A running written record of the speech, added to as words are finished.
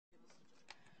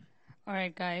All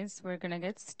right, guys, we're going to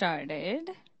get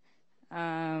started.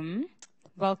 Welcome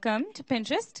to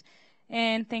Pinterest,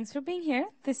 and thanks for being here.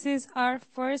 This is our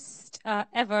first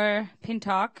ever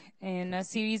PinTalk in a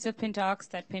series of PinTalks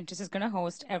that Pinterest is going to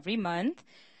host every month,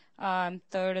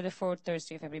 third or the fourth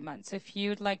Thursday of every month. So if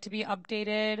you'd like to be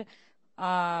updated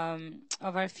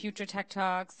of our future Tech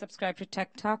Talks, subscribe to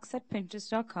Tech Talks at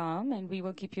Pinterest.com, and we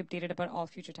will keep you updated about all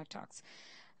future Tech Talks.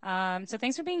 So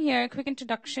thanks for being here. Quick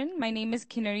introduction. My name is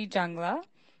Kinnari Jangla.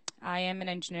 I am an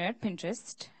engineer at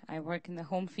Pinterest. I work in the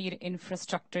home feed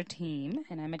infrastructure team,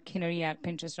 and I'm at Kinnari at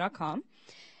Pinterest.com.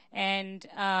 And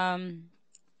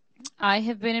I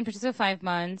have been in Pinterest for 5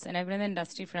 months, and I've been in the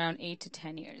industry for around 8 to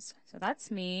 10 years. So that's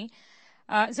me.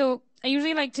 So I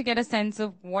usually like to get a sense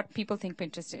of what people think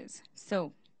Pinterest is.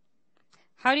 So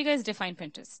how do you guys define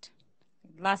Pinterest?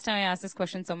 Last time I asked this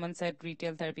question, someone said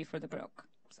retail therapy for the broke.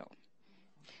 So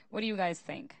what do you guys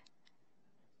think?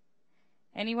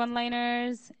 Any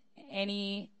one-liners?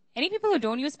 Any people who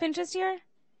don't use Pinterest here?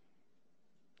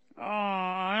 Oh,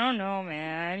 I don't know,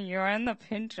 man. You're in the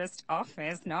Pinterest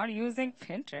office, not using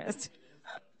Pinterest.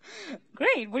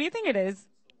 Great. What do you think it is?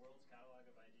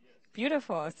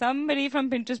 Beautiful. Somebody from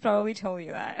Pinterest probably told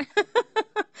you that.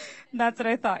 That's what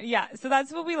I thought. Yeah, so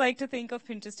that's what we like to think of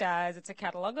Pinterest as. It's a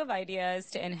catalog of ideas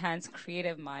to enhance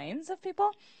creative minds of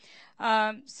people.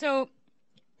 So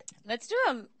let's do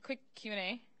a quick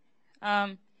Q&A.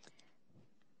 Damn.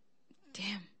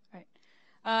 All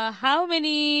right. How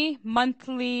many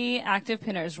monthly active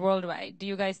pinners worldwide do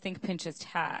you guys think Pinterest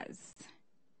has?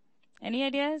 Any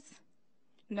ideas?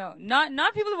 No,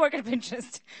 not people who work at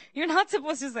Pinterest. You're not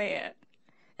supposed to say it.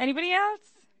 Anybody else?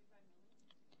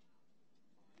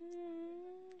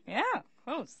 Yeah,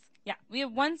 close. Yeah, we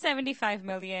have 175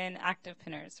 million active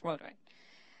pinners worldwide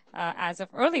as of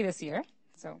early this year.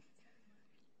 So,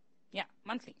 yeah,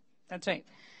 monthly. That's right.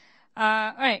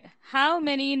 All right. How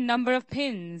many number of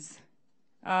pins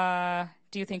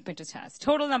do you think Pinterest has?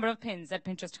 Total number of pins that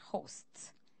Pinterest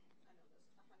hosts.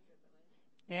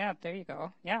 Yeah, there you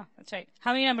go. Yeah, that's right.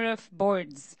 How many number of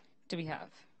boards do we have?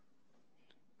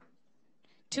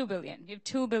 2 billion. We have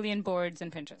 2 billion boards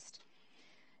in Pinterest.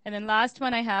 And then last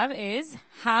one I have is,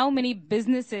 how many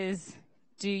businesses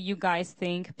do you guys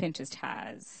think Pinterest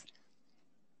has?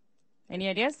 Any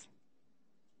ideas?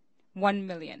 1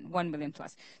 million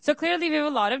plus. So clearly we have a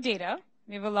lot of data.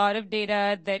 We have a lot of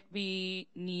data that we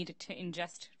need to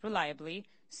ingest reliably,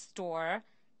 store,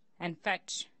 and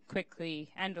fetch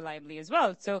quickly and reliably as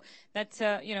well. So that's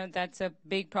a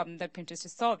big problem that Pinterest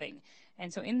is solving.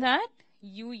 And so in that,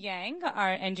 Yu Yang,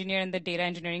 our engineer in the data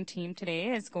engineering team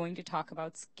today, is going to talk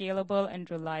about scalable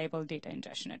and reliable data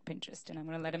ingestion at Pinterest. And I'm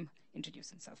going to let him introduce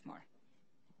himself more.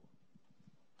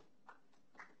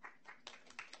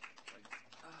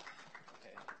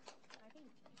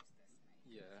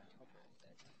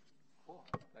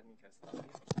 Let me get started.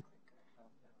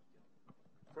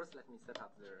 First, let me set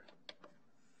up the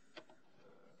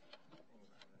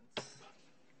environments.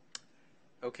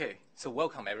 Okay, so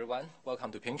welcome everyone.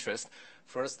 Welcome to Pinterest.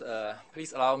 First,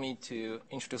 please allow me to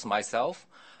introduce myself.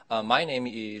 My name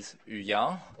is Yu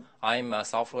Yang. I'm a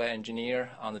software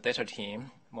engineer on the data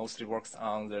team, mostly works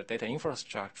on the data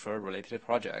infrastructure related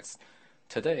projects.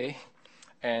 Today,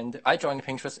 and I joined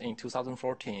Pinterest in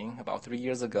 2014, about 3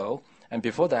 years ago. And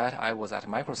before that, I was at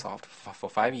Microsoft for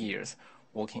 5 years,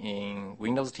 working in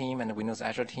Windows team and Windows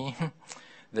Azure team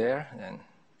there. And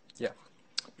yeah,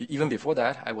 even before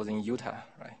that, I was in Utah,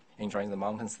 right, enjoying the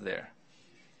mountains there.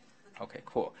 Okay,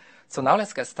 cool. So now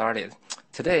let's get started.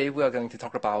 Today, we are going to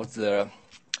talk about the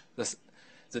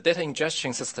data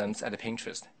ingestion systems at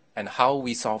Pinterest and how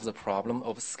we solve the problem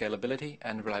of scalability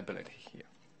and reliability here.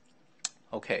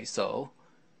 Okay, so.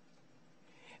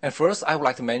 And first, I would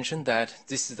like to mention that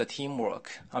this is a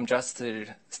teamwork. I'm just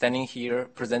standing here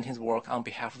presenting the work on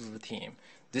behalf of the team.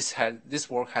 This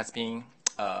work has been,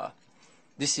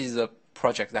 this is a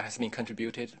project that has been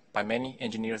contributed by many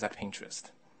engineers at Pinterest.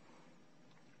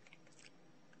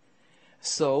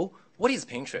 So, what is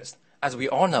Pinterest? As we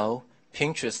all know,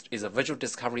 Pinterest is a visual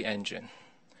discovery engine,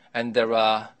 and there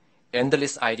are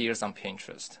endless ideas on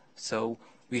Pinterest. So,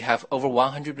 we have over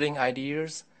 100 billion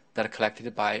ideas that are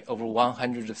collected by over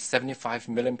 175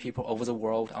 million people over the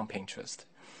world on Pinterest.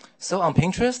 So on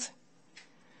Pinterest,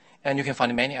 and you can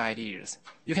find many ideas.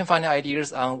 You can find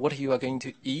ideas on what you are going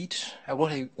to eat,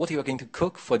 what you are going to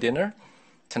cook for dinner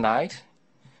tonight,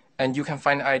 and you can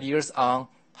find ideas on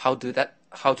how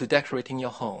to decorate in your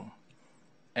home.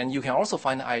 And you can also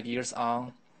find ideas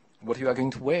on what you are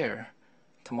going to wear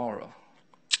tomorrow.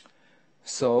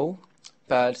 So,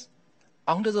 but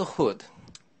under the hood,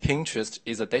 Pinterest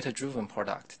is a data-driven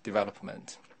product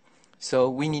development. So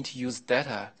we need to use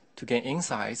data to gain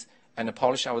insights and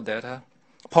polish our data,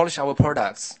 polish our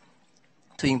products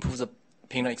to improve the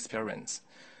pinner experience.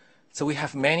 So we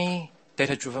have many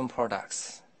data-driven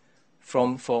products,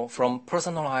 from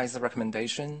personalized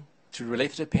recommendation to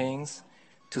related pins,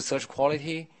 to search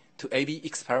quality, to A/B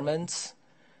experiments,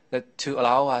 that to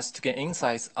allow us to get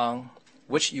insights on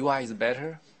which UI is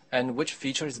better and which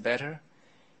feature is better,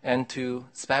 and to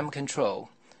spam control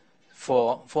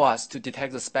for us to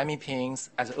detect the spammy pings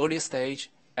at the early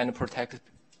stage and protect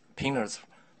pinners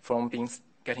from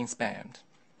getting spammed.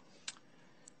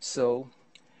 So,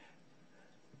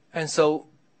 and so,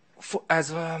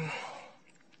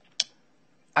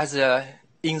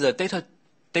 in the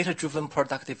data-driven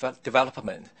product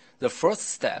development, the first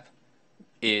step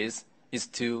is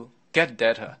to get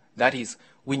data. That is,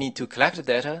 we need to collect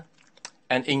data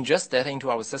and ingest data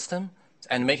into our system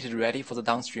and make it ready for the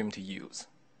downstream to use,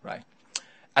 right?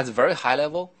 At a very high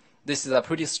level, this is a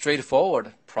pretty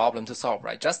straightforward problem to solve,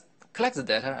 right? Just collect the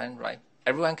data and write.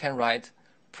 Everyone can write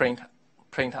print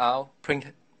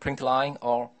line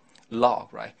or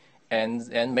log, right?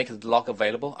 And make the log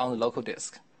available on the local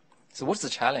disk. So what's the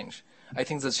challenge? I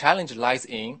think the challenge lies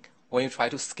in when you try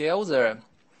to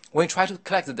when you try to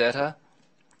collect the data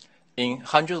in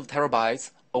hundreds of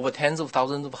terabytes over tens of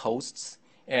thousands of hosts,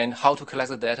 and how to collect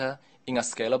the data in a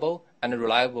scalable and a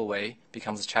reliable way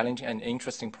becomes a challenging and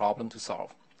interesting problem to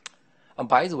solve. And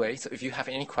by the way, so if you have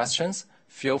any questions,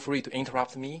 feel free to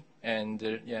interrupt me and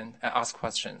ask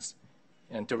questions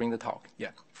and during the talk.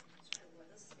 Yeah. What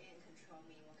does span control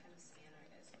mean? What kind of span are you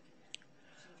guys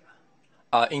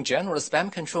looking at? In general, the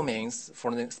spam control means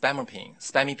for the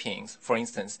spammy pings, for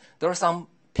instance, there are some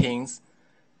pings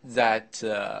that,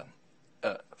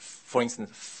 for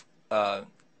instance,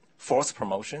 force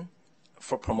promotion,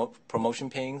 promotion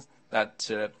pings that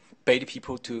bait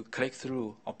people to click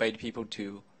through or bait people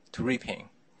to reping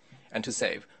and to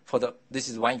save. This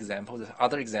is one example. The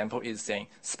other example is saying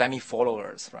spammy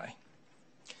followers, right?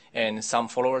 And some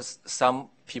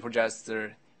people just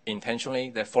intentionally,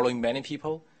 they're following many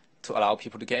people to allow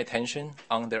people to get attention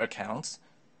on their accounts,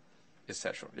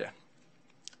 etc. Yeah.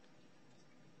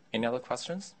 Any other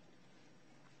questions?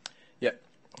 Yeah,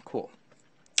 cool.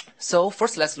 So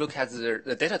first, let's look at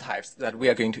the data types that we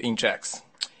are going to inject.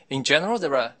 In general,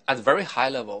 at a very high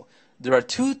level, there are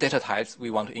two data types we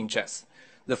want to ingest.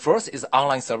 The first is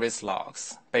online service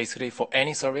logs, basically for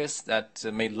any service that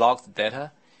may log the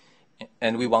data,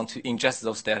 and we want to ingest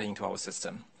those data into our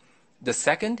system. The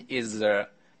second is the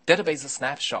database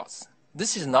snapshots.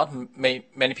 This is not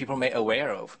many people may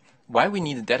aware of. Why we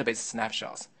need database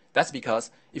snapshots? That's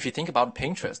because if you think about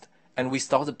Pinterest, and we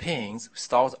store the pings,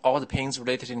 store all the pings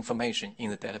related information in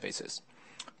the databases.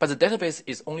 But the database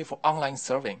is only for online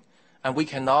serving, and we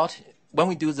cannot, when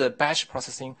we do the batch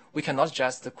processing, we cannot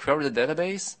just query the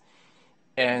database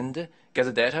and get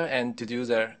the data and to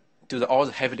do all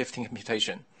the heavy lifting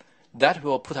computation. That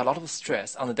will put a lot of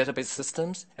stress on the database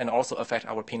systems and also affect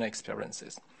our pinner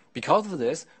experiences. Because of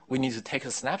this, we need to take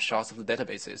the snapshots of the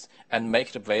databases and make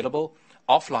it available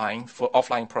offline for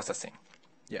offline processing.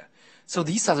 Yeah. So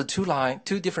these are the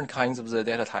two different kinds of the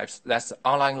data types. That's the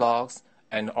online logs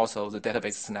and also the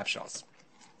database snapshots.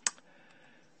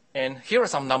 And here are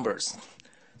some numbers.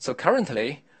 So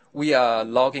currently, we are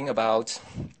logging about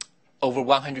over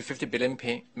 150 billion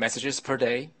messages per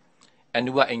day,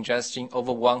 and we are ingesting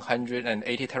over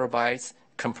 180 terabytes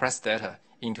compressed data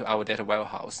into our data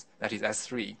warehouse, that is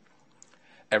S3,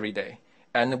 every day.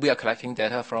 And we are collecting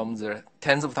data from the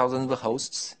tens of thousands of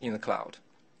hosts in the cloud.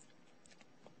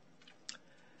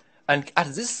 And at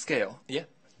this scale, yeah?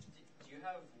 Do you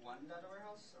have one data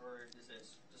warehouse, or is it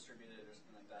distributed or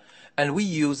something like that? And we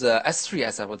use S3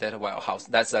 as our data warehouse.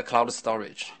 That's a cloud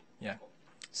storage. Yeah.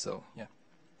 So, yeah.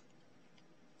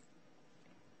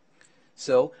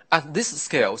 So at this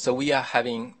scale, so we are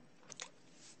having,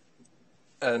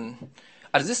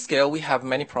 at this scale, we have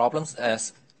many problems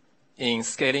as in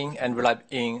scaling and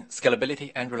in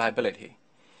scalability and reliability.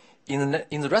 In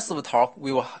the rest of the talk,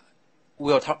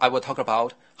 I will talk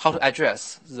about how to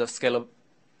address the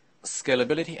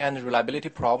scalability and reliability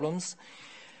problems,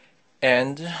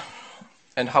 and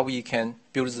how we can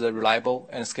build the reliable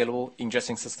and scalable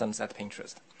ingestion systems at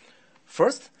Pinterest.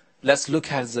 First, let's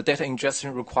look at the data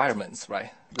ingestion requirements,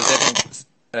 right?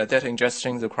 The data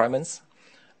ingestion requirements.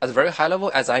 At a very high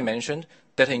level, as I mentioned,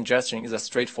 data ingestion is a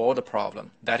straightforward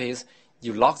problem. That is,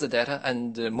 you log the data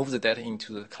and move the data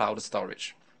into the cloud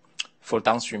storage for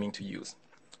downstreaming to use.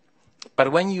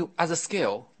 But when you, as a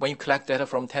scale, when you collect data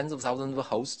from tens of thousands of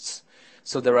hosts,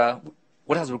 so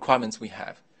what are the requirements we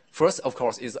have? First, of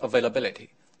course, is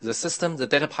availability. The system, the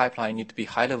data pipeline need to be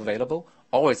highly available,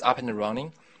 always up and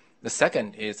running. The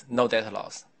second is no data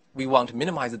loss. we want to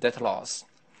minimize the data loss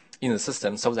in the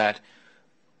system so that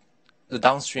the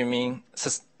downstreaming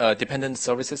dependent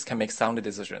services can make sound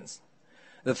decisions.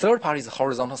 The third part is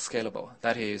horizontal scalable.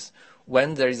 That is,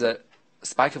 when there is a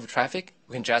spike of traffic,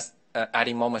 we can just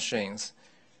adding more machines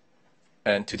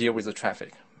and to deal with the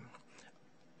traffic.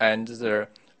 And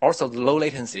also the low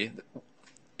latency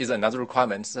is another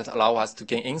requirement that allow us to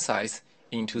gain insights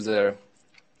into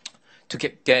to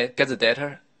get the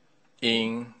data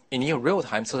in near real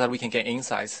time so that we can get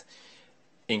insights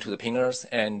into the pingers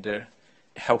and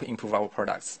help improve our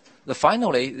products.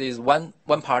 Finally, is one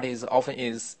part is often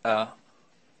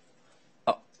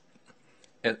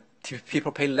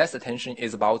people pay less attention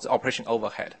is about the operation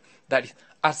overhead. That is,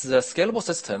 as the scalable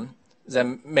system,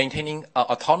 then maintaining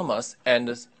autonomous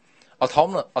and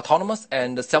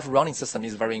self-running system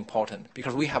is very important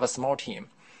because we have a small team,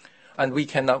 and we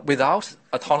cannot without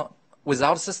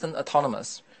system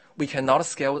autonomous, we cannot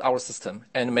scale our system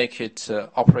and make it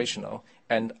operational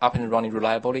and up and running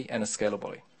reliably and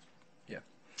scalably. Yeah.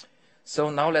 So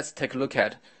now let's take a look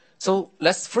at.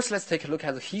 Let's take a look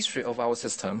at the history of our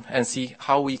system and see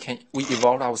how we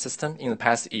evolved our system in the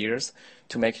past years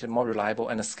to make it more reliable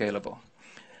and scalable.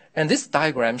 And this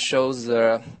diagram shows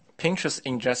the Pinterest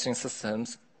ingestion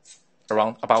systems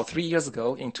around about 3 years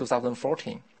ago in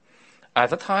 2014. At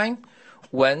the time,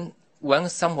 when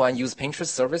someone used Pinterest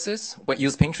services,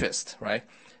 use Pinterest, right?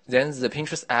 Then the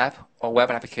Pinterest app or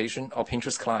web application or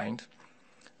Pinterest client,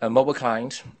 a mobile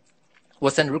client,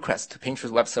 will send requests to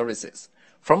Pinterest web services.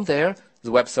 From there,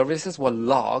 the web services will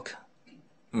log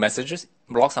messages,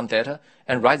 log some data,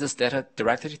 and write this data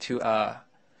directly to a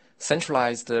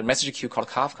centralized message queue called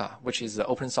Kafka, which is the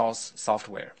open source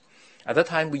software. At that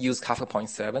time, we used Kafka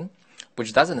 0.7,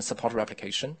 which doesn't support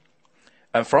replication.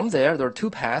 And from there are two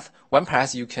paths. One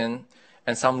path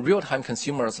and some real-time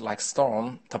consumers like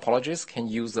Storm topologies can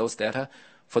use those data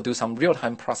for do some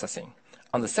real-time processing.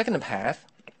 On the second path,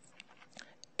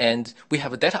 and we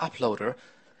have a data uploader,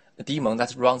 a daemon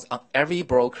that runs on every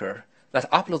broker that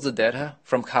uploads the data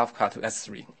from Kafka to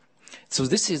S3. So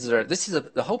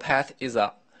the whole path is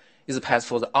a path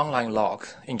for the online log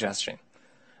ingestion.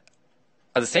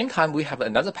 At the same time, we have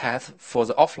another path for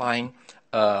the offline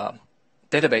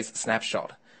database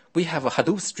snapshot. We have a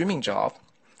Hadoop streaming job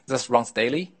that runs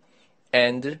daily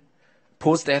and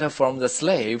pulls data from the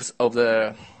slaves of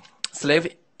the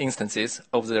slave instances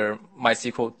of the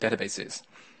MySQL databases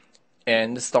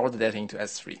and store the data into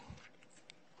S3.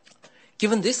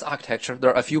 Given this architecture,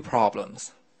 there are a few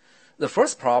problems. The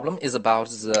first problem is about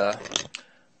the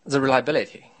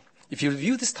reliability. If you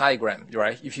view this diagram,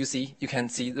 right, you can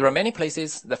see there are many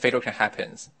places that failure can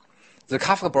happen. The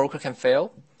Kafka broker can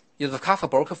fail. If the Kafka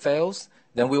broker fails,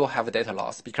 then we will have a data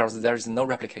loss because there is no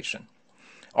replication.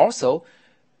 Also,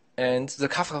 and the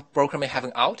Kafka broker may have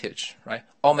an outage, right,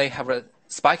 or may have a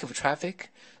spike of traffic,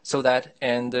 so that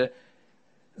the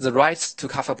rights to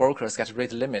Kafka brokers get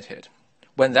rate limited.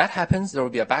 When that happens, there will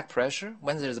be a back pressure.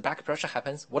 When there's a back pressure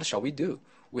happens, what shall we do?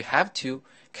 We have to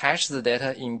cache the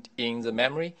data in the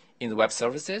memory in the web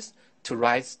services to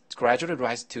gradually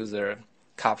rise to the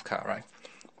Kafka, right?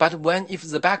 But if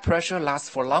the back pressure lasts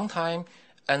for a long time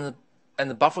and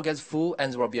the buffer gets full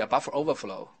and there will be a buffer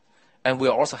overflow, and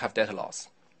we'll also have data loss.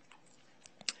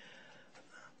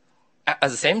 At the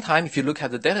same time, if you look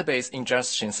at the database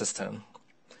ingestion system,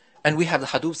 and we have the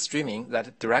Hadoop streaming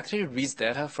that directly reads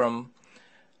data from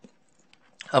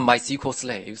MySQL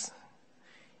slaves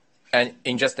and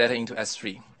ingest data into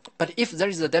S3. But if there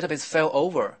is a database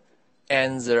failover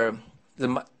and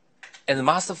the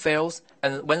master fails,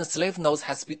 and when the slave node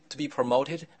has to be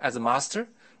promoted as a master,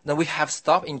 then we have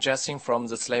stopped ingesting from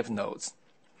the slave nodes.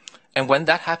 And when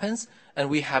that happens, and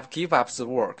we have give up the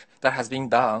work that has been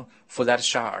done for that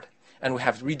shard, and we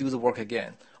have to redo the work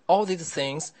again. All these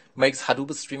things makes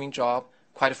Hadoop streaming job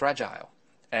quite fragile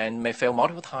and may fail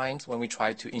multiple times when we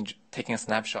try to taking a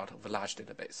snapshot of a large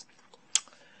database.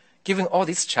 Given all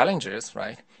these challenges,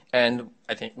 right, and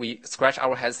I think we scratch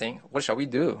our heads saying, what shall we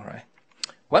do, right?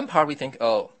 One part we think,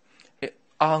 on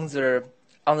the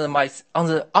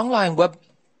online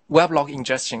weblog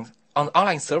ingestion, on the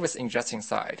online service ingestion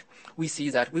side, we see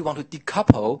that we want to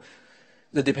decouple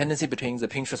the dependency between the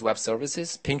Pinterest web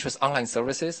services, Pinterest online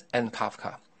services, and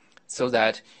Kafka, so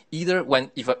that either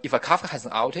if a Kafka has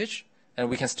an outage, and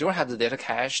we can still have the data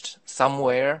cached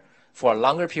somewhere for a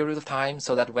longer period of time,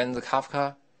 so that when the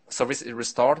Kafka service is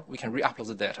restored, we can re-upload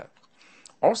the data.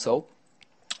 Also,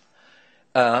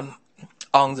 on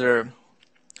the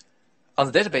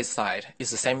database side,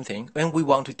 it's the same thing. When we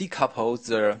want to decouple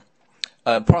the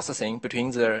processing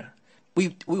between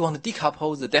we want to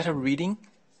decouple the data reading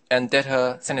and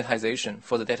data sanitization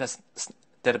for the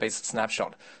database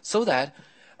snapshot, so that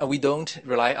we don't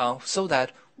rely on, so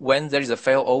that when there is a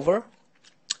failover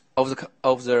of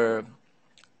the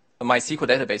MySQL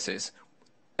databases,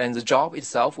 and the job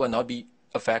itself will not be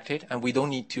affected, and we don't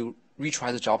need to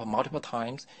retry the job multiple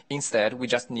times. Instead, we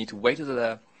just need to wait till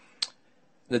the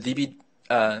DB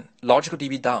logical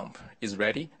DB dump is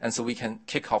ready, and so we can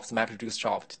kick off the MapReduce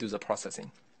job to do the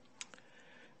processing.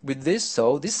 With this,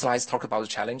 so these slides talk about the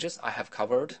challenges I have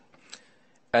covered,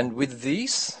 and with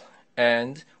these,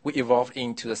 and we evolved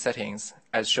into the settings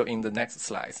as shown in the next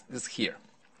slides. This here,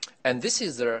 and this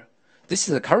is the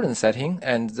current setting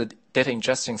and the data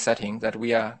ingestion setting that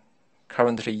we are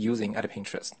currently using at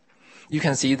Pinterest. You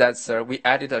can see that we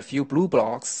added a few blue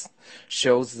blocks,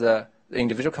 shows the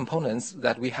individual components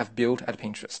that we have built at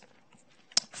Pinterest.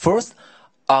 First,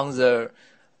 on the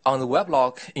web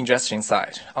log ingestion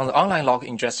side, on the online log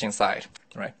ingestion side,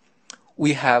 right?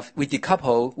 We want to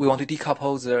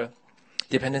decouple the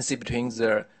dependency between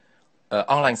the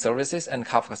online services and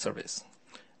Kafka service.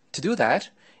 To do that,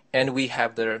 and we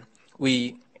have the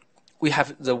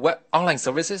web online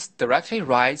services directly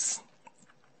writes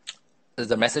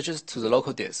the messages to the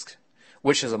local disk,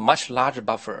 which is a much larger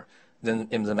buffer than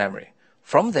in the memory.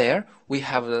 From there, we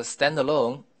have a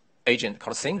standalone agent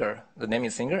called Singer, the name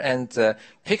is Singer, and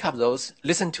pick up those,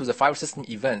 listen to the file system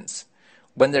events.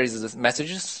 When there is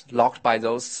messages logged by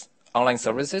those online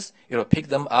services, it will pick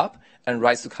them up and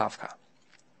write to Kafka.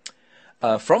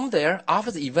 From there,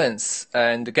 after the events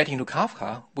and getting to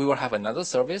Kafka, we will have another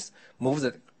service,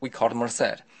 we call it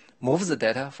Merced, moves the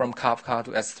data from Kafka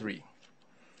to S3.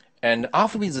 And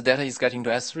after the data is getting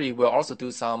to S3, we'll also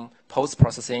do some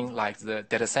post-processing like the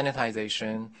data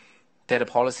sanitization, data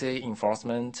policy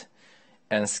enforcement,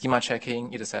 and schema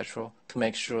checking, etc., to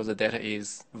make sure the data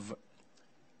is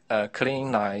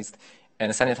cleanized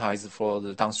and sanitized for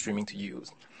the downstreaming to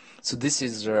use. So this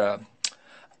is the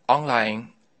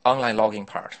online logging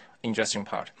part, ingestion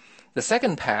part. The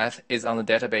second path is on the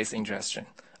database ingestion.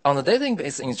 On the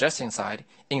database ingestion side,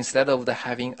 instead of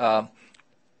having a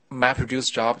MapReduce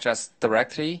job just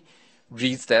directly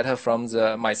reads data from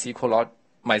the MySQL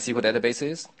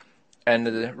databases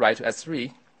and write to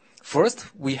S3,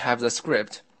 first we have the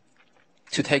script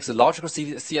to take the logical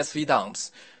CSV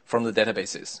dumps from the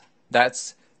databases.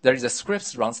 There is a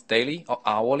script runs daily or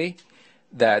hourly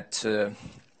that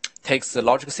takes the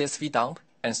logical CSV dump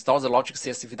and stores the logical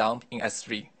CSV dump in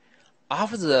S3.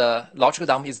 After the logical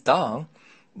dump is done,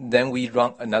 then we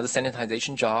run another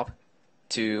sanitization job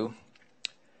to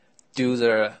do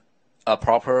the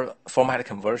proper format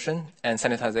conversion and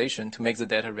sanitization to make the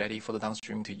data ready for the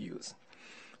downstream to use.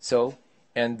 So,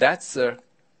 and this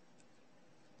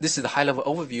is the high-level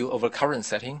overview of the current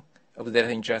setting of the data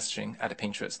ingestion at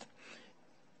Pinterest.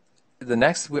 The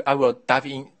next, I will dive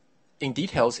in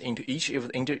details into each of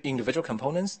the individual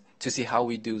components to see how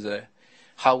we do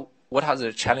what are the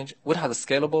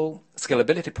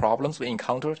scalability problems we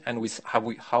encountered and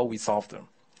how we solve them.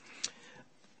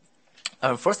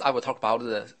 First, I will talk about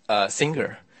the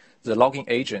Singer, the logging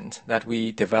agent that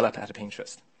we developed at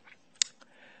Pinterest.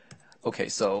 Okay,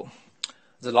 so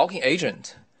the logging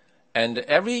agent, and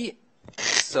every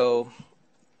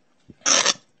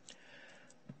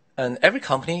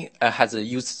company has a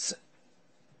use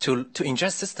to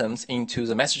ingest systems into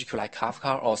the message queue like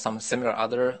Kafka or some similar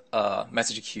other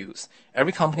message queues.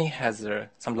 Every company has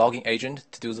some logging agent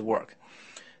to do the work.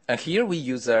 And here we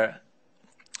use a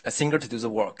Singer to do the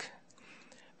work.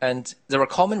 And there are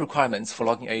common requirements for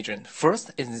logging agent.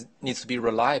 First, it needs to be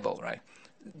reliable, right?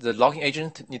 The logging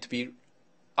agent needs to be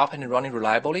up and running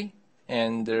reliably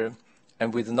and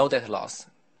with no data loss.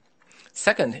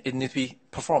 Second, it needs to be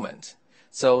performant.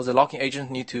 So the logging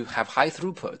agent needs to have high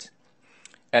throughput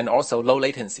and also low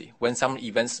latency. When some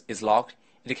events is logged,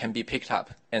 it can be picked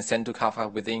up and sent to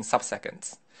Kafka within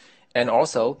sub-seconds. And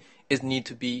also, it needs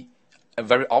to be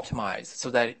very optimized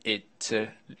so that it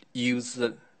uses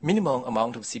the minimum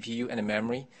amount of CPU and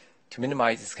memory to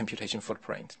minimize its computation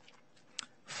footprint.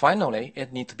 Finally,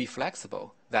 it needs to be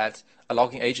flexible, that a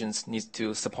logging agent needs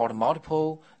to support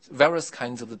various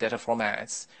kinds of the data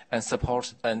formats and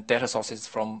support data sources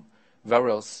from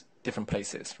various different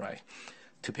places, right,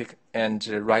 to pick and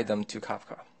write them to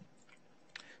Kafka.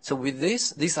 So with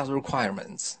this, these are the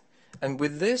requirements. And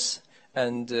with this,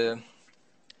 I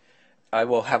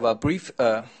will have a brief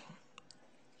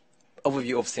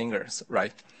overview of Singers,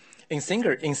 right? In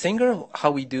Singer,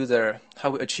 how we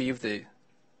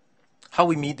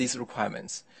meet these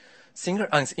requirements.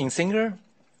 In Singer,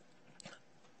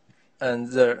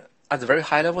 and at the very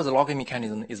high level, the logging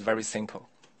mechanism is very simple.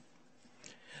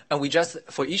 And we just,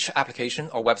 for each application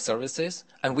or web services,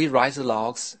 and we write the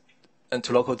logs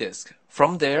to local disk.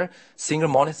 From there, Singer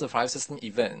monitors the file system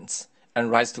events and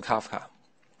writes to Kafka.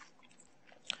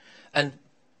 And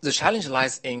the challenge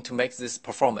lies in to make this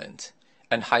performant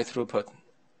and high throughput,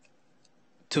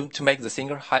 to make the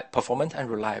Singer high performant and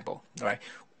reliable, right?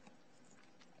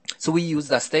 So we use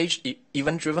the staged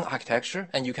event-driven architecture,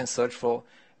 and you can search for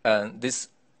this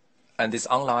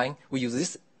online. We use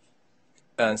this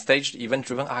staged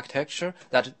event-driven architecture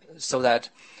so that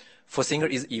for Singer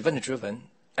is event-driven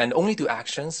and only do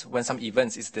actions when some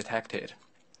events is detected.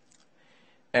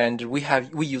 And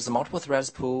we use multiple threads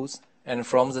pools, and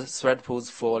from the thread pools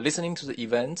for listening to the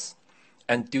events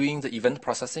and doing the event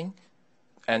processing,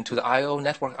 and to the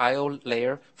network I/O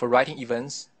layer for writing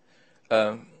events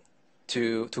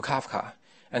to Kafka,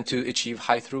 and to achieve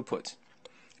high throughput.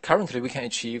 Currently, we can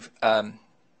achieve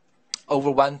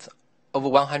over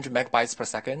 100 megabytes per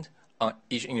second on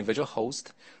each individual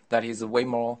host. That is way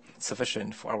more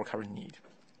sufficient for our current need.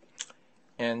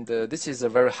 And this is a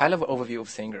very high-level overview of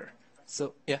Singer.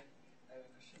 So, yeah. I have a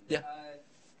question. Yeah.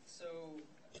 So,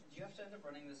 do you have to end up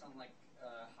running this on like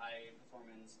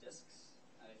high-performance disks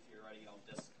if you're writing all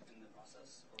disk in the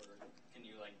process, or can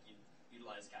you like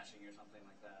utilize caching or something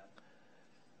like that?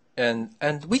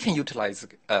 And we can utilize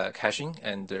caching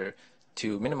and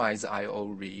to minimize the I/O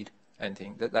read and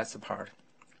thing. That's the part.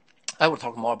 I will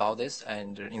talk more about this,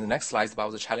 and in the next slides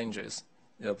about the challenges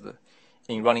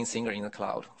in running Singer in the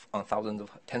cloud on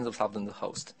tens of thousands of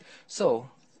hosts. So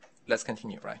let's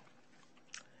continue, right?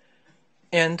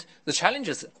 And the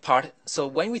challenges part. So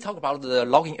when we talk about the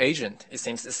logging agent, it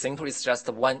seems Singer is just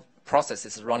one process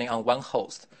is running on one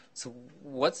host. So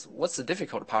what's the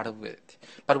difficult part of it?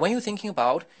 But when you're thinking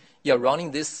about you're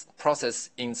running this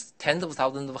process in tens of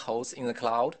thousands of hosts in the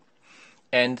cloud,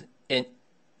 and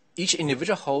each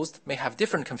individual host may have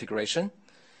different configuration,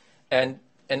 and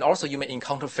also you may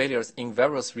encounter failures in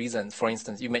various reasons. For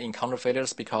instance, you may encounter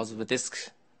failures because of the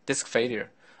disk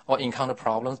failure, or encounter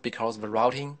problems because of the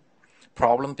routing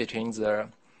problem between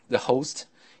the host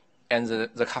and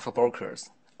the Kafka brokers.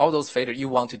 All those failures, you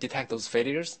want to detect those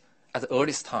failures at the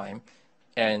earliest time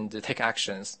and take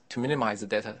actions to minimize the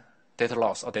data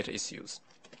loss or data issues.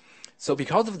 So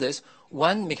because of this,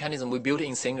 one mechanism we built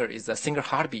in Singer is the Singer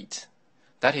heartbeat.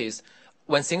 That is,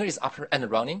 when Singer is up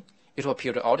and running, it will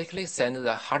periodically send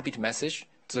the heartbeat message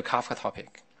to the Kafka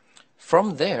topic.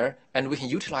 From there, and we can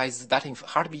utilize that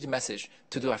heartbeat message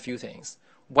to do a few things.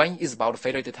 One is about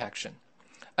failure detection.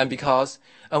 And because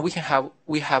we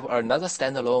have another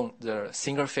standalone, the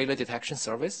Singer failure detection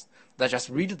service that just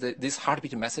read these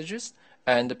heartbeat messages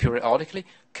and periodically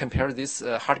compare these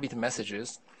heartbeat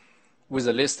messages with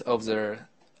a list of the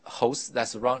hosts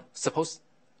that's running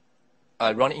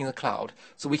in the cloud,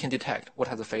 so we can detect what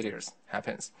are the failures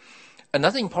happens.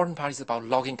 Another important part is about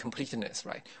logging completeness,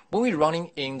 right? When we're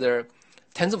running in the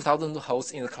tens of thousands of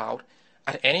hosts in the cloud,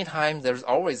 at any time there's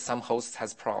always some host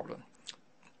has problem.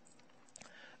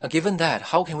 Given that,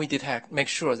 how can we make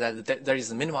sure that there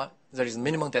is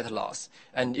minimum data loss,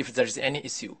 and if there is any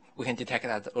issue, we can detect it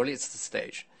at the earliest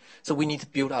stage. So we need to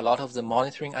build a lot of the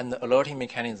monitoring and the alerting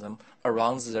mechanism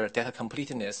around the data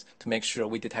completeness to make sure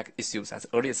we detect issues at the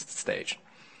earliest stage.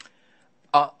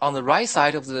 On the right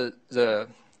side of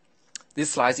these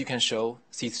slides, you can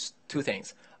see two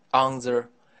things. On the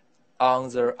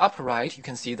upper right, you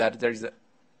can see that there is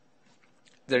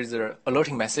a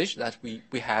alerting message that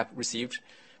we have received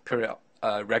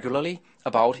regularly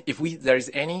about if there is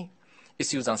any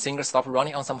issues on Singer stop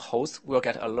running on some host, we'll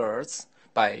get alerts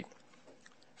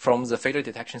from the failure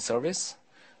detection service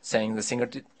saying the Singer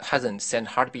hasn't sent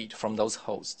heartbeat from those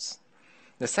hosts.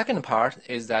 The second part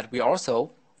is that we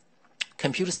also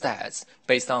compute stats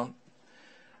based on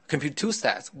compute two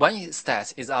stats. One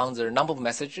stat is on the number of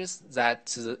messages that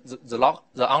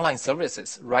the online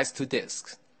services writes to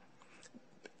disk.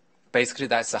 Basically,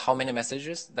 that's how many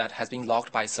messages that has been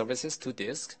logged by services to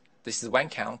disk. This is one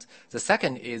count. The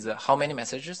second is how many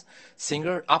messages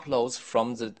Singer uploads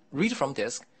from the read from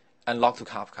disk and log to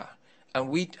Kafka. And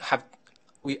we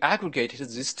aggregated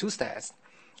these two stats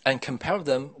and compare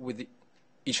them with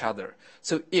each other.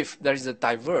 So if there is a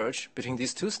diverge between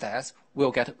these two stats, we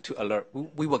will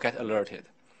get alerted.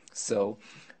 So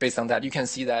based on that, you can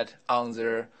see that on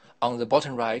the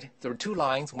bottom right, there are two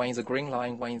lines. One is a green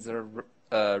line, one is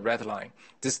a red line.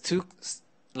 These two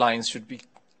lines should be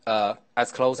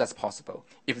as close as possible.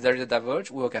 If there is a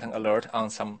diverge, we will get an alert on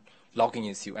some logging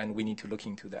issue, and we need to look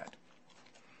into that.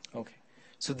 Okay.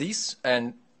 So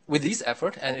with this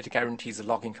effort, and it guarantees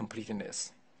logging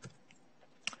completeness.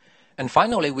 And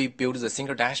finally, we build the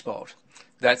Singer dashboard.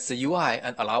 That's the UI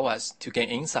and allow us to gain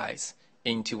insights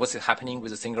into what's happening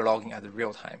with the Singer logging at the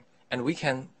real time. And we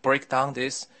can break down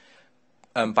this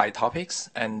by topics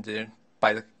and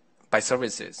by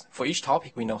services. For each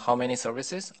topic, we know how many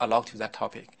services are logged to that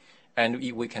topic. And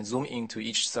we can zoom into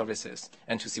each services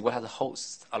and to see what are the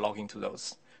hosts are logging to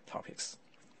those topics.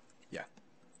 Yeah.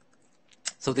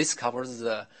 So this covers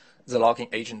the logging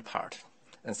agent part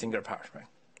and Singer part, right?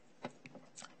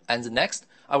 And the next,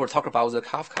 I will talk about the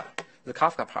Kafka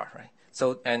part, right?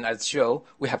 So, and as shown,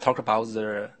 we have talked about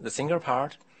the Singer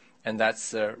part, and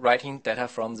that's writing data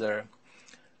from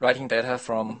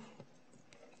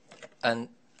and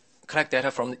collect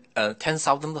data from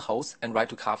 10,000 hosts and write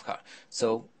to Kafka,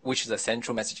 so which is a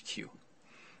central message queue.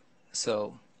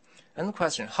 So, and the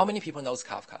question, how many people knows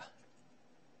Kafka?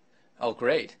 Oh,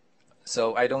 great.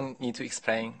 So I don't need to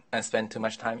explain and spend too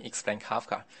much time explaining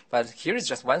Kafka. But here is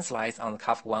just one slide on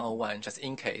Kafka 101, just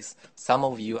in case some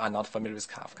of you are not familiar with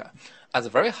Kafka. At a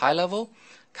very high level,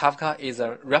 Kafka is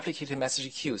a replicated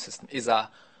message queue system, is a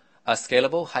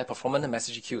scalable, high-performance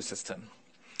message queue system.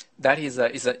 That is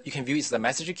you can view it as a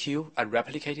message queue, a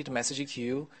replicated message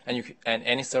queue, and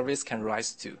any service can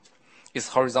rise to. It's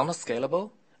horizontal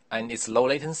scalable, and it's low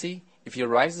latency. If you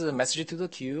rise the message to the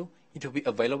queue, it will be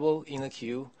available in the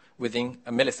queue within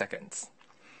a milliseconds.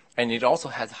 And it also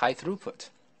has high throughput.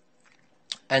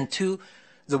 And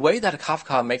the way that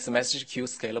Kafka makes the message queue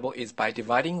scalable is by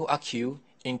dividing a queue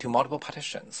into multiple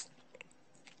partitions.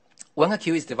 When a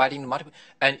queue is divided into multiple,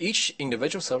 and each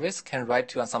individual service can write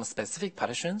to some specific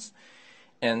partitions,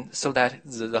 and so that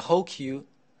the whole queue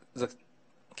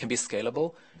can be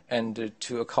scalable and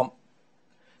to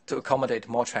accommodate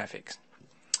more traffic.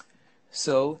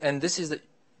 So, and this is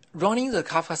running the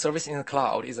Kafka service in the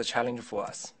cloud is a challenge for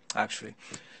us, actually.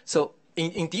 So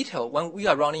in detail, when we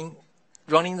are running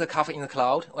the Kafka in the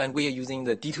cloud, and we are using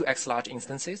the D2X large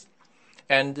instances,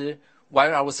 and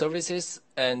while our services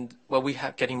and while we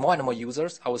have getting more and more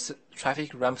users, our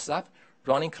traffic ramps up,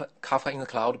 running Kafka in the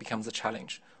cloud becomes a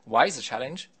challenge. Why is it a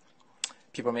challenge?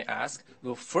 People may ask.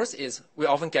 Well, first is we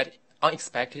often get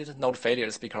unexpected node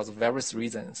failures because of various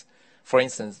reasons. For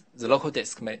instance, the local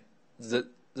disk may fail.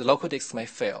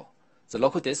 The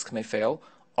local disk may fail,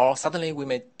 or suddenly we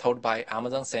may be told by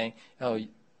Amazon saying, oh,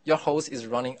 your host is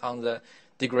running on the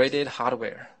degraded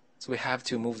hardware, so we have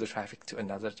to move the traffic to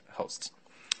another host.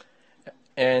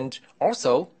 And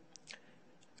also,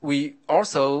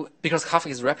 because Kafka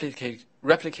is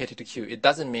replicated to queue, it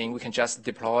doesn't mean we can just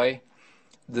deploy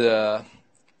the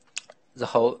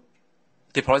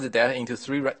data into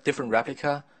 3 different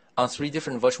replica on 3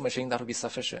 different virtual machines. That would be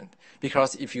sufficient.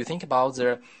 Because if you think about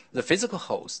the physical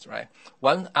host, right?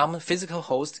 One physical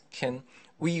host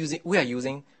we use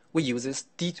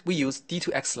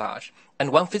D2X large,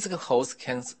 and one physical host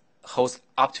can host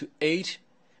up to 8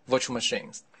 virtual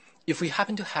machines. If we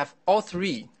happen to have all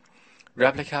 3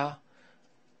 replica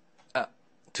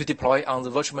to deploy on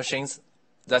the virtual machines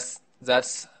that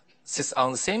sits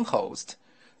on the same host,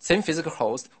 same physical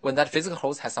host, when that physical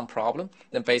host has some problem,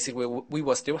 then basically we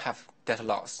will still have data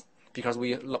loss because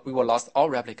we will lost all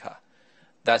replica.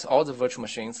 That's all the virtual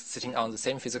machines sitting on the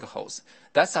same physical host.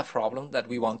 That's a problem that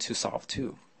we want to solve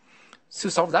too.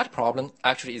 To solve that problem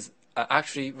actually is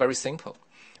actually very simple.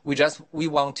 We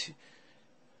want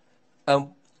to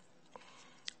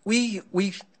we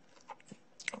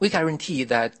guarantee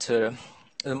that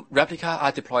replica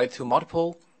are deployed to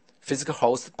multiple physical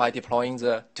hosts by deploying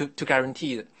to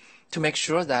make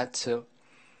sure that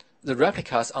the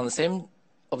replicas on the same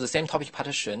topic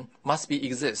partition must be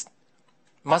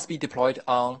deployed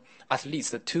on at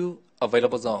least 2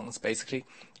 available zones. Basically,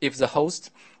 if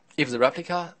the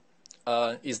replica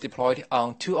is deployed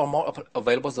on 2 or more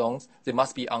available zones, they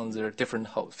must be on the different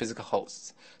physical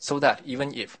hosts, so that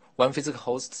even if one physical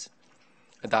host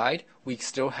died, we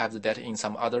still have the data in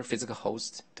some other physical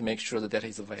host to make sure the data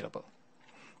is available.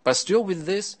 But still, with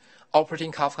this,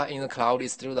 operating Kafka in the cloud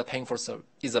is still a painful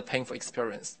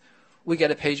experience. We get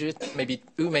a page, maybe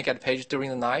we may get a page during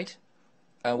the night,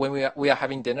 when we are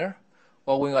having dinner,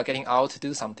 or when we are getting out to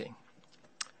do something.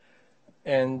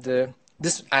 And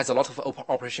this adds a lot of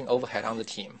operation overhead on the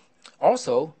team.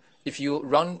 Also, if you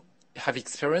have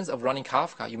experience of running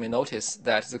Kafka, you may notice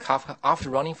that the Kafka,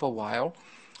 after running for a while,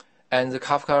 and the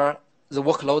workload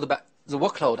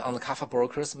on the Kafka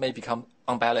brokers may become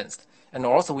unbalanced. And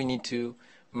also we need to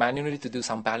manually to do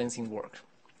some balancing work.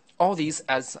 All these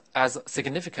as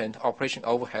significant operation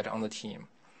overhead on the team.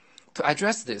 To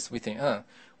address this, we think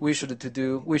we try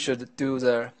to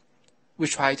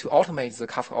automate the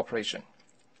Kafka operation.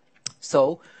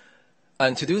 So,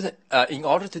 and in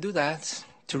order to do that,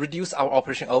 to reduce our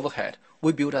operation overhead,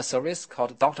 we built a service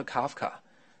called Dr. Kafka,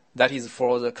 that is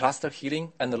for the cluster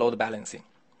healing and the load balancing.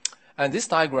 And this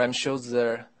diagram shows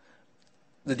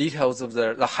the details of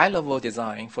the high-level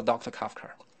design for Dr.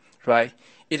 Kafka, right?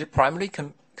 It primarily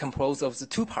composed of the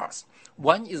two parts.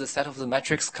 One is a set of the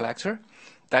metrics collector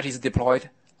that is deployed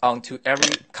onto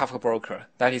every Kafka broker.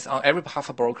 That is, on every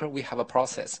Kafka broker, we have a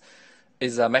process.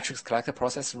 Is a metrics collector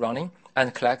process running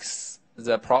and collects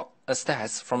the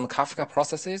stats from the Kafka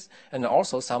processes and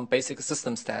also some basic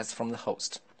system stats from the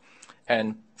host.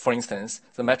 And for instance,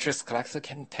 the metrics collector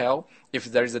can tell if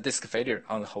there is a disk failure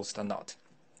on the host or not.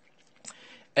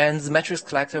 And the metrics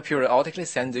collector periodically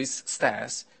sends these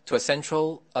stats to a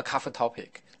central Kafka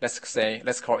topic.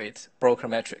 Let's call it broker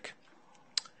metric.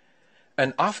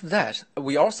 And after that,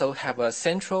 we also have a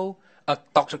central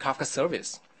Dr. Kafka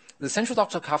service. The central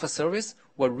Dr. Kafka service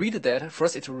will read the data.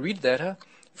 First, it will read data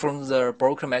from the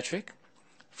broker metric.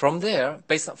 From there,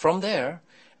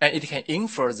 and it can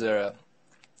infer the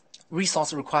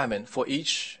resource requirement for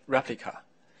each replica.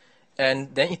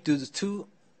 And then it does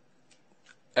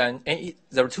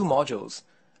there are two modules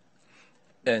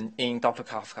in Dr.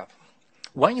 Kafka.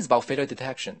 One is about failure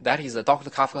detection. That is, Dr.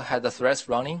 Kafka has the threads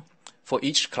running for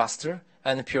each cluster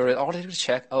and periodically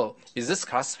check, oh, is this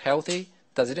cluster healthy?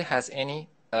 Does it has any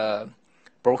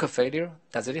broker failure?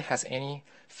 Does it has any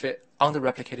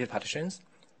under-replicated partitions?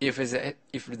 If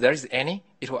there is any,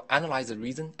 it will analyze the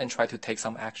reason and try to take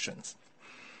some actions.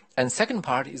 And second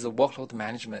part is the workload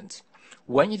management.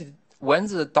 When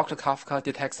the Dr. Kafka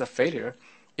detects a failure,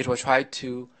 it will try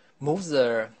to move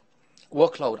the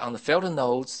workload on the failed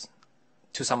nodes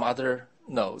to some other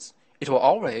nodes. It will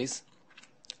always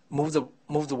move the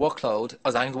workload,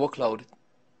 assign the workload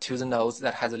to the nodes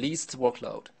that has the least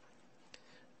workload,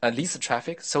 least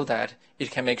traffic, so that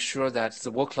it can make sure that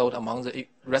the workload among the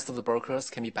rest of the brokers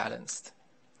can be balanced.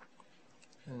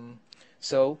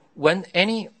 So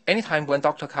anytime when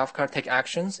Dr. Kafka take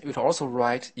actions, it will also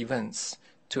write events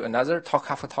to another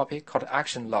Kafka topic called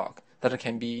action log that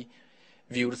can be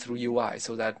viewed through UI,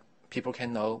 so that people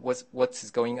can know what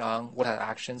is going on, what are the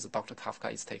actions Dr.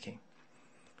 Kafka is taking.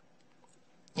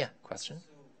 Yeah, question?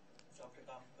 So Dr.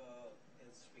 Kafka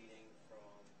is reading from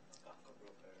a Kafka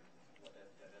broker. What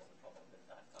if there is a problem with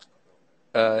that Kafka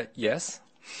broker? Yes.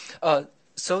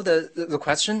 So the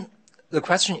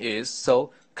question is,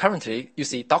 so currently you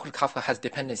see Dr. Kafka has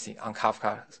dependency on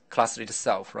Kafka cluster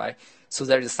itself, right? So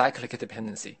there is a cyclic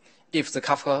dependency. If the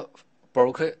Kafka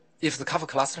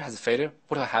cluster has a failure,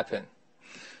 what will happen?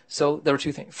 So there are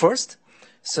two things. First,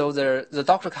 so the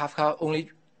Dr. Kafka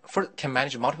only can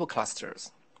manage multiple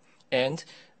clusters, and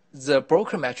the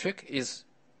broker metric is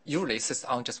usually sits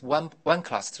on just one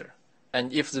cluster.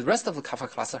 And if the rest of the Kafka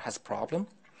cluster has a problem,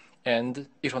 and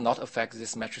it will not affect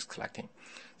this metrics collecting.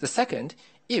 The second,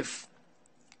 if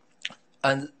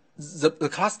the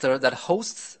cluster that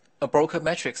hosts a broker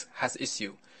metrics has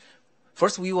issue,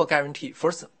 first we will guarantee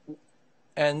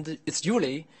and it's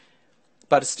usually,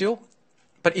 but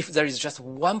if there is just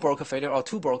one broker failure or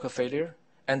two broker failure,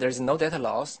 and there is no data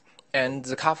loss, and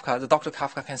the Dr.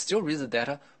 Kafka can still read the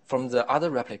data from the other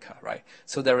replica, right?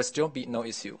 So there will still be no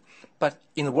issue. But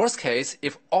in the worst case,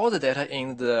 if all the data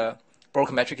in the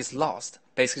broker metric is lost,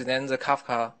 basically then the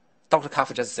Dr.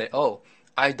 Kafka just say, oh,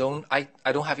 I don't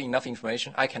have enough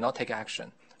information, I cannot take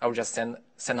action. I will just send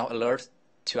out alert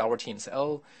to our team, say,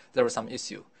 oh, there was some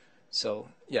issue. So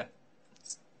yeah.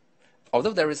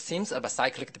 Although there seems a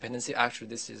cyclic dependency,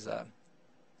 actually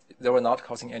they were not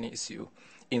causing any issue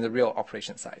in the real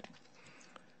operation side.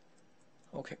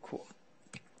 Okay, cool.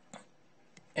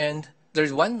 And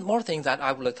there's one more thing that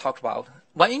I would talk about.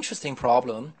 One interesting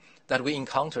problem that we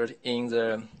encountered in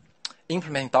the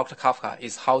implementing Dr. Kafka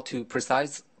is how to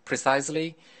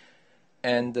precisely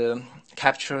and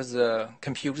compute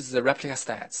the replica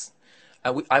stats.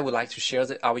 I would like to share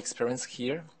our experience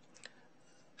here.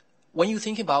 When you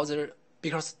think about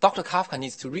because Dr. Kafka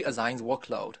needs to reassign the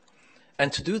workload,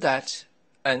 and to do that,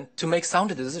 and to make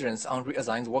sound decisions on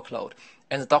reassigned workload,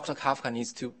 and Dr. Kafka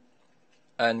needs to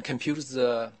compute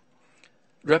the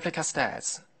replica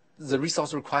stats, the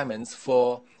resource requirements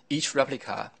for each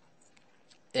replica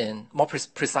in more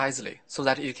precisely, so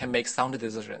that it can make sound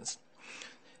decisions.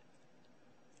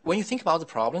 When you think about the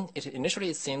problem, initially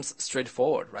it seems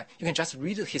straightforward, right? You can just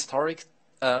read the historic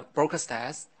broker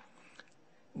stats,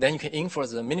 then you can infer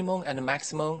the minimum and the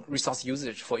maximum resource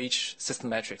usage for each system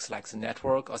metrics, like the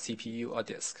network or CPU or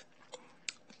disk.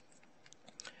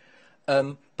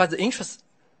 But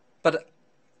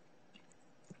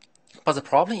the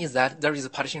problem is that there is a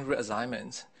partition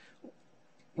reassignment.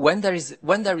 When there is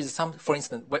some, for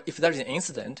instance, if there is an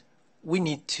incident, we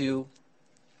need to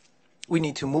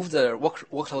move the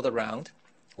workload around.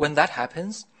 When that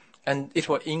happens, and it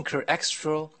will incur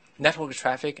extra network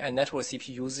traffic and network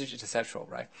CPU usage, etc.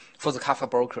 Right? For the Kafka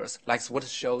brokers, like what it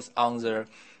shows on the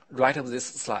right of this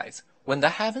slide. When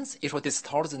that happens, it will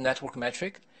distort the network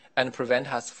metric and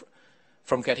prevent us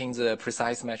from getting the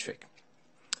precise metric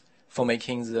for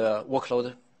making the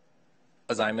workload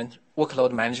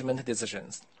management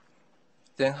decisions.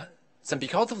 Then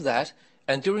because of that,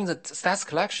 and during the stats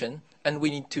collection, and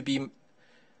we need to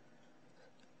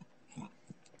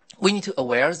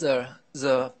aware the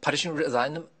partition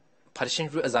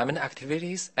reassignment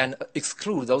activities and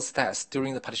exclude those stats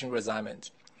during the partition reassignment.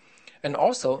 And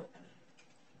also,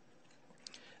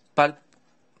 but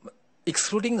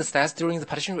excluding the stats during the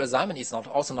partition reassignment is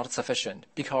also not sufficient,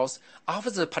 because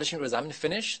after the partition reassignment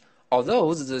finished,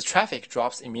 although the traffic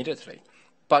drops immediately,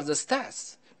 but the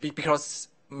stats, because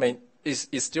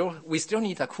we still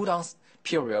need a cooldown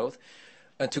period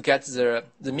to get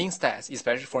the mean stats,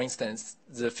 especially, for instance,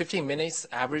 the 15 minutes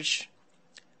average,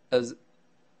 the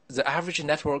average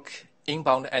network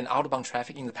inbound and outbound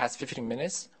traffic in the past 15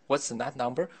 minutes. What's that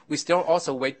number? We still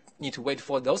also need to wait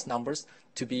for those numbers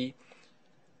to be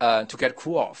to get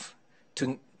cool off,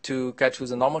 to get to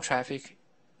the normal traffic,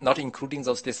 not including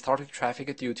those distorted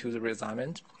traffic due to the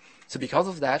reassignment. So because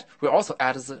of that, we also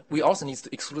need to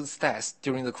exclude the stats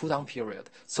during the cooldown period,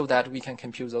 so that we can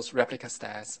compute those replica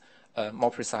stats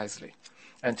more precisely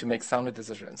and to make sound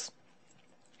decisions.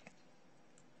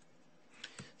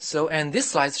 So, and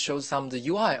this slide shows some of the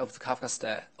UI of the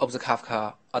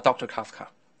Kafka Dr. Kafka.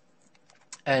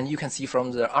 And you can see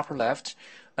from the upper left,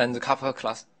 and the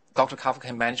Dr. Kafka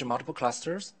can manage multiple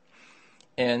clusters.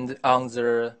 And on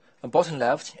the bottom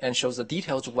left, and shows the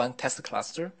details of one test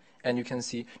cluster. And you can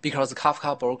see, because the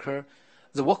Kafka broker,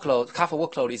 Kafka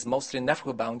workload is mostly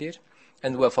network bounded,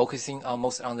 and we're focusing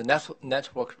mostly on the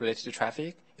network related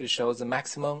traffic. It shows the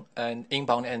maximum and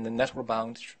inbound and the network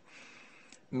bound,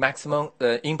 maximum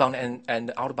inbound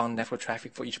and outbound network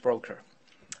traffic for each broker.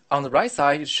 On the right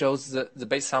side, it shows the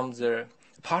based on the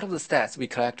part of the stats we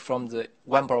collect from the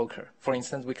one broker. For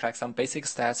instance, we collect some basic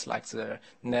stats like the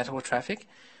network traffic.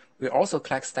 We also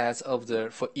collect stats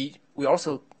we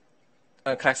also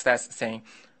collect stats saying,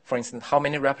 for instance, how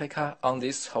many replica on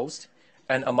this host,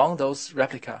 and among those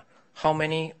replica, how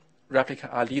many replica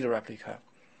are leader replica,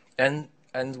 and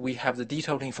we have the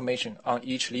detailed information on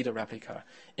each leader replica,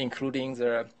 including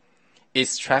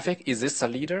its traffic. Is this a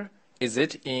leader? Is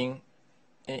it in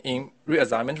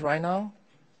reassignment right now?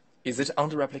 Is it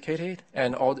under-replicated?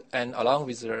 And along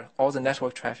with all the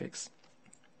network traffics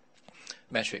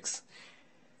metrics.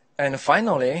 And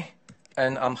finally,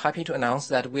 and I'm happy to announce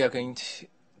that we are going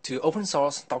to open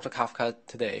source Dr. Kafka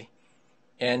today.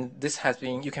 And this has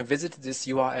been, you can visit this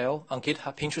URL on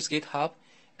GitHub, Pinterest GitHub,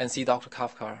 and see Dr.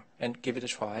 Kafka and give it a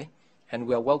try. And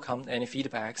we'll welcome any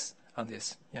feedbacks on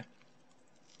this. Yeah.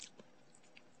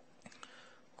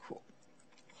 Cool.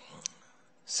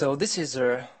 So this is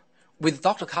with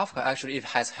Dr. Kafka, actually, it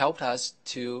has helped us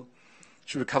to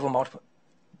recover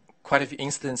quite a few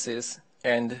instances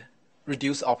and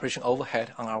reduce operation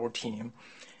overhead on our team.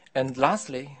 And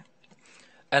lastly,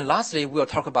 we'll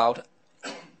talk about,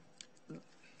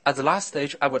 at the last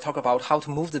stage, I will talk about how to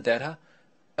move the data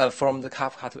from the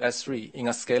Kafka to S3 in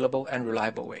a scalable and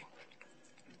reliable way.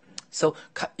 So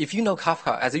if you know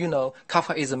Kafka, as you know,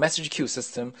 Kafka is a message queue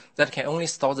system that can only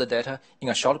store the data in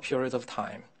a short period of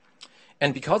time.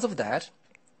 And because of that,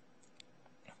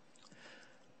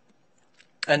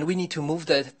 and we need to move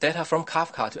the data from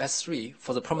Kafka to S3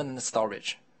 for the permanent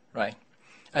storage, right?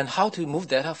 And how to move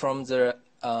data from the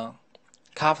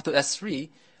Kafka to S3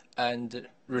 and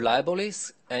reliably,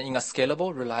 and in a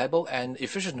scalable, reliable, and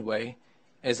efficient way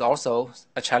is also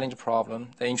a challenging problem,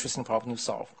 an interesting problem to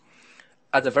solve.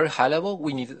 At the very high level,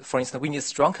 we need, for instance, we need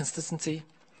strong consistency.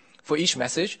 For each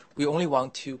message, we only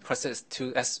want to process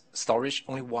to storage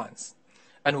only once.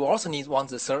 And we also want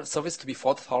the service to be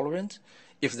fault tolerant.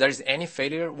 If there is any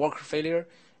failure, worker failure,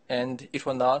 and it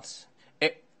will not,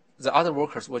 the other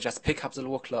workers will just pick up the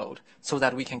workload so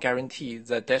that we can guarantee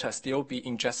the data still be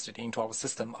ingested into our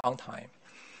system on time.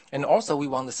 And also we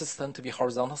want the system to be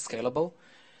horizontal scalable,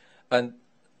 and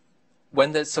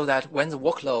so that when the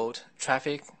workload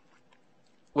traffic,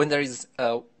 when there is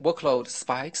workload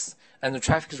spikes and the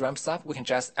traffic ramps up, we can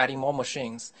just add in more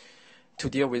machines to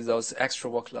deal with those extra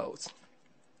workloads.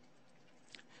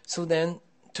 So then,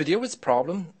 to deal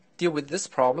with this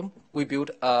problem, we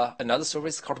built another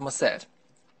service called Merced.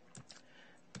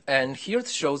 And here it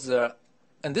shows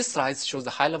and this slide shows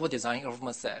the high-level design of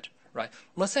Merced, right?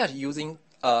 Merced using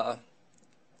a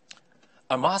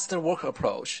master worker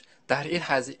approach that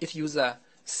it uses a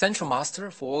central master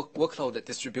for workload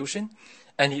distribution,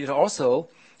 and it also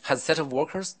has a set of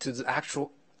workers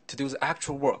to to do the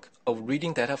actual work of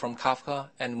reading data from Kafka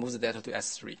and move the data to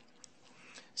S3.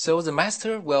 So the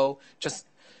master will just,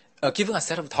 given a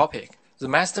set of topic, the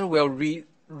master will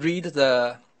read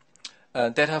the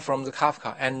data from the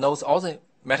Kafka and knows all the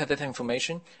metadata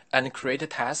information and create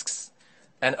tasks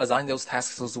and assign those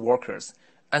tasks to the workers.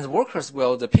 And the workers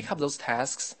will pick up those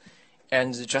tasks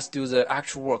and just do the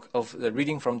actual work of the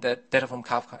reading from data from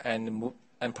Kafka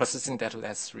and processing data to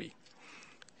S3.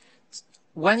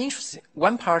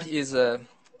 One part is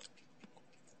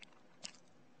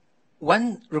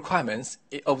one requirement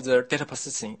of the data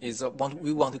persisting is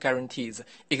we want to guarantee is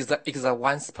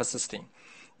once persisting.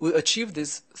 We achieve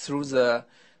this through the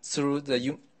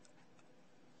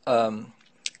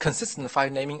consistent file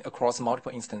naming across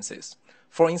multiple instances.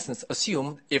 For instance,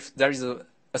 assume there is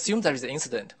an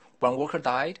incident. One worker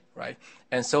died, right?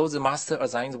 And so the master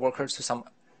assigns the worker to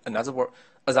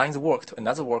assigns the work to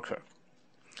another worker.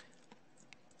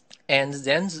 And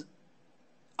then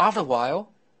after a while,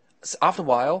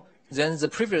 then the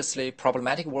previously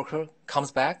problematic worker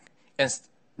comes back and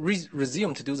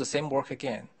resume to do the same work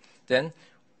again. Then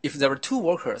if there are two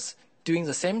workers doing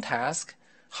the same task,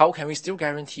 how can we still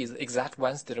guarantee the exact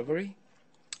once delivery?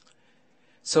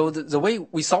 So the way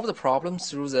we solve the problem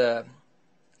through the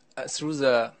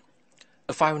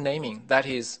file naming, that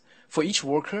is, for each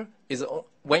worker,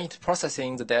 when it's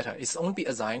processing the data, it's only be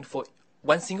assigned for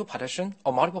one single partition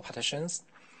or multiple partitions,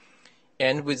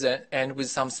 and with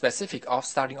some specific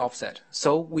starting offset.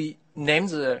 So we name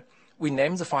the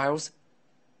files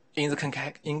in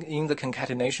the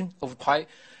concatenation of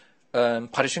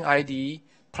partition ID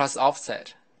plus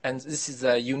offset, and this is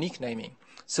a unique naming.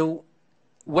 So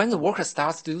when the worker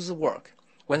starts to do the work,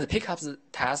 when they pick up the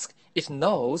task, it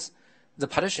knows the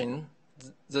partition,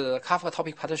 the Kafka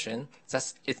topic partition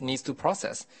that it needs to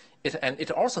process. And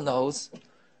it also knows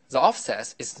the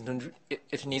offsets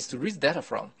it needs to read data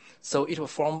from. So it will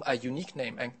form a unique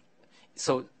name. And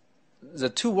so the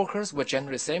two workers will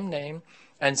generate the same name.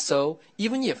 And so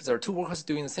even if there are two workers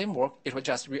doing the same work, it will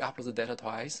just re-upload the data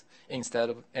twice instead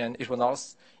of, and it will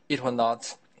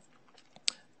not,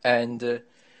 and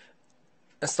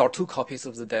store two copies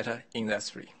of the data in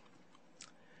S3.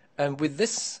 And with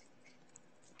this,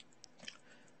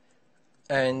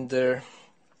 and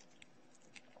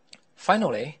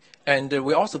finally, and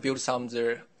we also build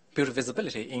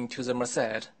visibility into the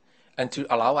Merced, and to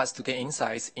allow us to get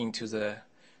insights into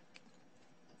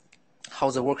how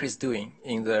the worker is doing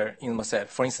in Merced.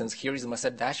 For instance, here is the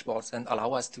Merced dashboards, and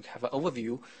allow us to have an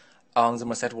overview on the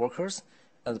Merced workers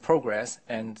and the progress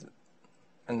and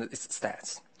its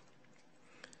stats.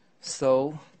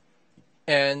 So,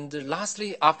 and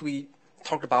lastly, after we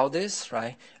talked about this,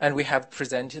 right, and we have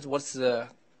presented what's the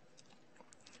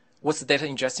data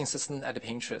ingesting system at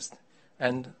Pinterest,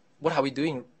 and what are we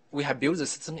doing? We have built the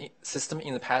system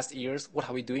in the past years. What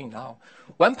are we doing now?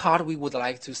 One part we would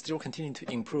like to still continue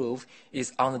to improve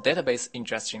is on the database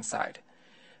ingestion side.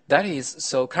 That is,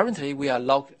 so currently we are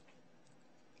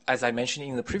as I mentioned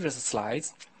in the previous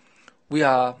slides, we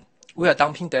are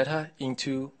dumping data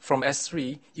from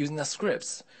S3 using the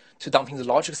scripts to dumping the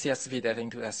logic CSV data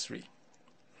into S3.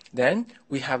 Then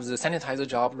we have the sanitizer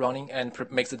job running and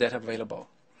makes the data available.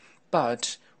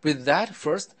 But with that,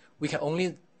 first, we can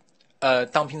only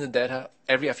dumping the data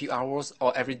every few hours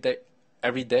or every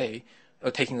day,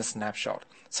 taking the snapshot.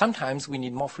 Sometimes we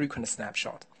need more frequent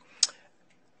snapshot.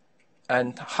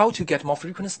 And how to get more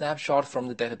frequent snapshot from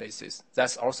the databases?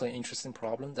 That's also an interesting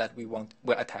problem that we're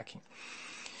attacking.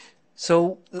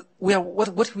 So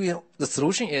the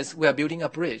solution is we are building a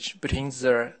bridge between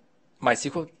the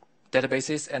MySQL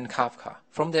databases and Kafka.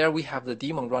 From there, we have the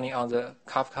daemon running on the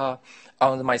Kafka,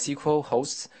 on the MySQL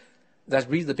hosts that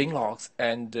read the bin logs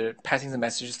and passing the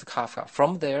messages to Kafka.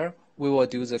 From there, we will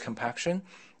do the compaction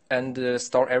and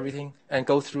store everything and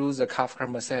go through the Kafka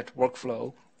Merced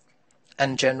workflow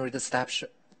and generate the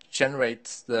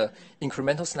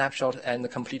incremental snapshot and the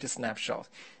completed snapshot,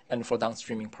 and for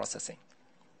downstreaming processing.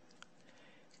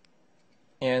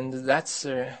 And that's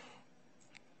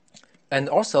and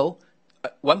also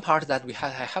one part that I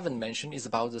haven't mentioned is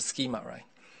about the schema, right?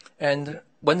 And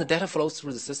when the data flows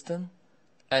through the system,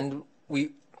 and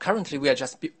currently we are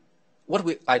just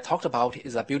I talked about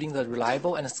is building the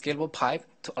reliable and scalable pipe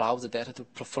to allow the data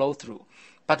to flow through.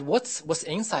 But what's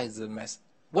inside the mess?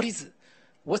 What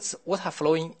are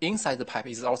flowing inside the pipe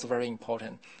is also very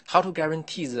important. How to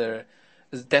guarantee the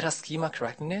data schema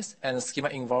correctness and schema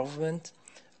involvement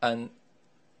and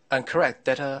correct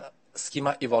data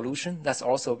schema evolution. That's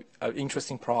also an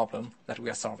interesting problem that we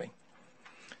are solving.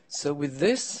 So with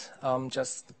this,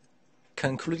 just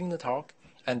concluding the talk.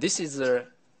 And this is the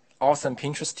awesome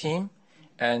Pinterest team,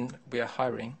 and we are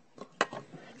hiring.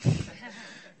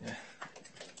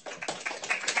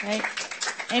 Right.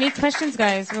 Any questions,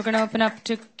 guys? We're going to open up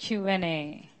to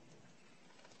Q&A.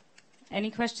 Any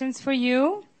questions for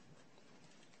you?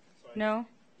 No?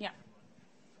 Yeah.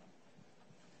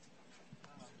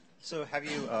 So have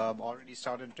you already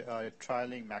started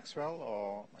trialing Maxwell,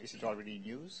 or is it already in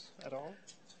use at all?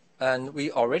 And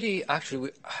we already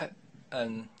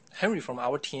Henry from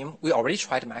our team, we already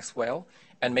tried Maxwell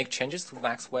and make changes to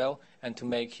Maxwell and to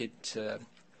make it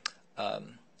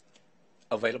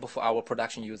available for our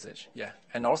production usage. Yeah,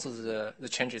 and also the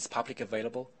change is public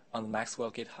available on the Maxwell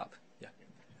GitHub. Yeah.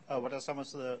 What are some of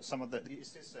the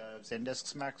is this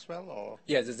Zendesk's Maxwell or?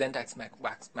 Yeah, the Zendesk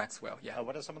Maxwell. Yeah.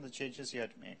 What are some of the changes you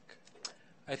had to make?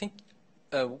 I think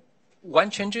one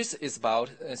changes is about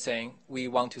saying we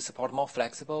want to support more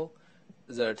flexible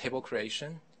the table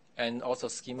creation and also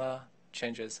schema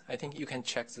changes. I think you can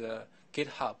check the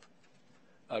GitHub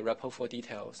repo for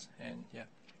details. And yeah.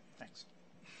 Thanks.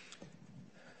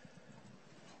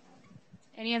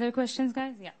 Any other questions,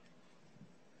 guys? Yeah.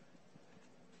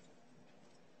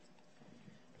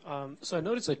 So I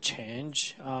noticed a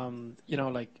change,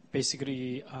 like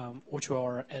basically what you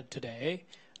are at today.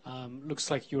 Looks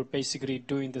like you're basically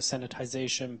doing the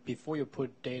sanitization before you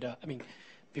put data,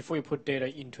 before you put data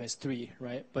into S3,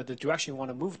 right? But the direction you want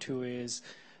to move to is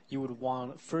you would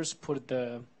want first put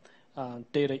the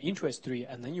data into S3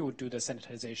 and then you would do the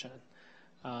sanitization.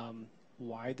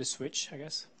 Why the switch, I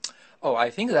guess? Oh, I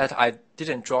think that I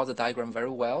didn't draw the diagram very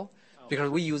well because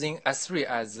we're using S3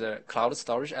 as a cloud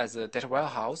storage, as a data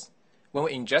warehouse. When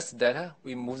we ingest data,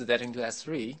 we move the data into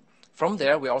S3. From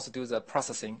there, we also do the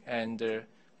processing and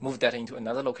move data into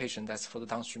another location that's for the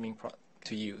downstreaming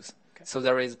to use. Okay. So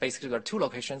there are two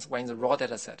locations, one is the raw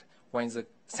data set, one is the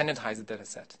sanitized data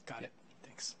set. Got it.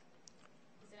 Thanks.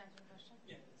 Does that answer the question?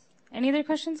 Yes. Any other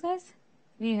questions, guys?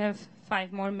 We have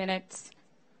 5 more minutes,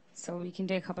 so we can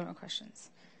take a couple more questions.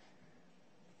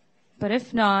 But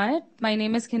if not, my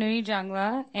name is Kinnari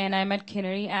Jangla, and I'm at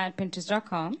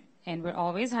kinnari@pinterest.com, and we're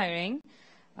always hiring.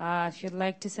 If you'd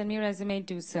like to send me a resume,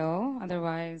 do so.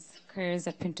 Otherwise,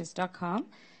 careers@pinterest.com.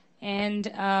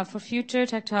 And for future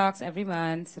Tech Talks every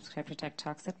month, subscribe to Tech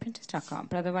Talks at pinterest.com.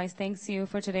 But otherwise, thanks you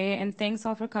for today, and thanks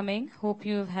all for coming. Hope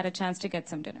you've had a chance to get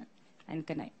some dinner. And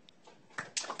good night.